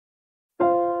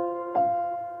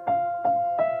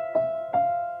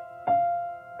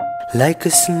Like a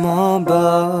small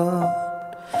boat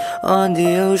on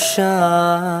the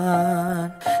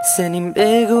ocean, sending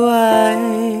big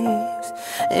waves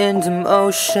into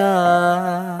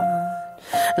motion.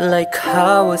 Like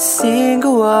how a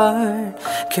single word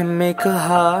can make a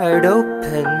heart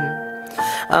open.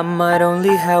 I might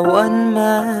only have one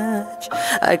match,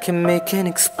 I can make an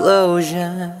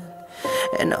explosion.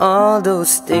 And all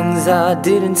those things I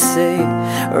didn't say,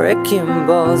 wrecking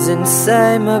balls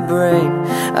inside my brain,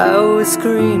 I will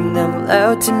scream them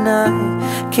loud tonight.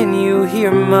 Can you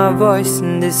hear my voice?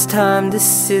 And this time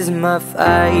this is my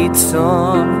fight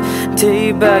song.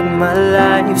 Take back my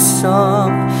life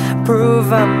song,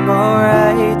 prove I'm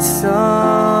alright song.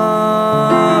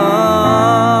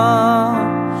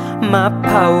 My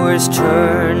power's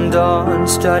turned on,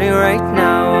 starting right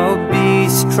now. I'll be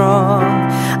strong,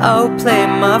 I'll play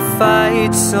my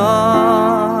fight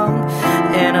song.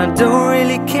 And I don't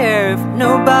really care if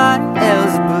nobody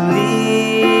else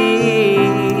believes,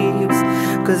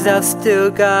 'cause I've still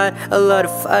got a lot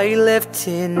of fight left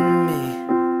in me.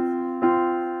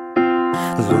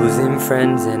 Losing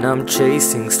friends and I'm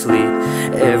chasing sleep.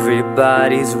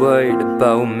 Everybody's worried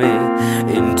about me.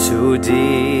 In too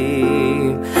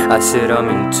deep, I said I'm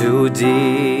in too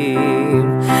deep.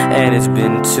 And it's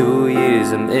been 2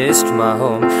 years, I missed my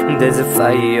home. There's a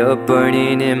fire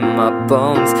burning in my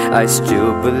bones. I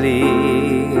still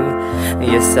believe,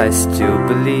 yes I still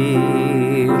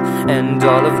believe. And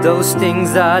all of those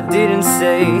things I didn't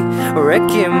say,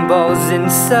 wrecking balls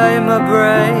inside my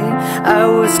brain, I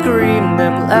will scream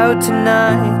them loud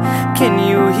tonight. Can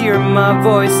you hear my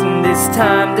voice? And this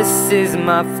time this is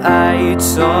my fight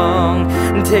song.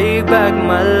 Take back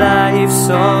my life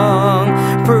song,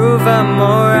 prove I'm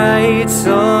alright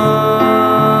song.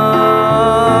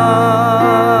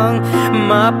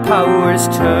 My power's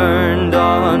turned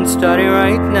on, starting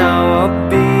right now. I'll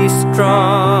be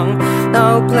strong,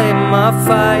 I'll play my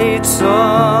fight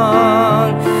song.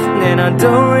 And I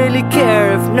don't really care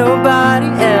if nobody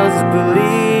else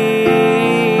believes,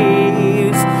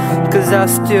 'cause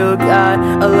I've still got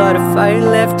a lot of fight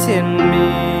left in me.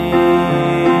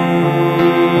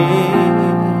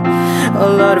 A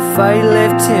lot of fight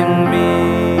left in me.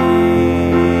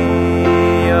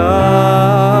 Oh.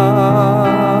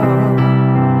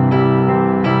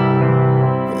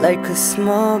 Like a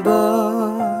small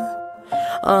boat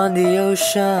on the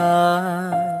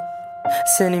ocean,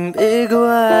 sending big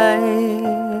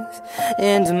waves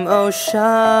into motion.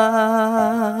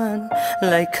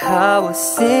 Like how a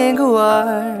single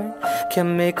word can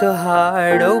make a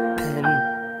heart open.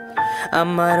 I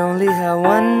might only have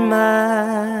one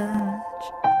match,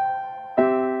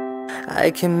 I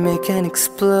can make an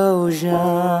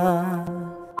explosion.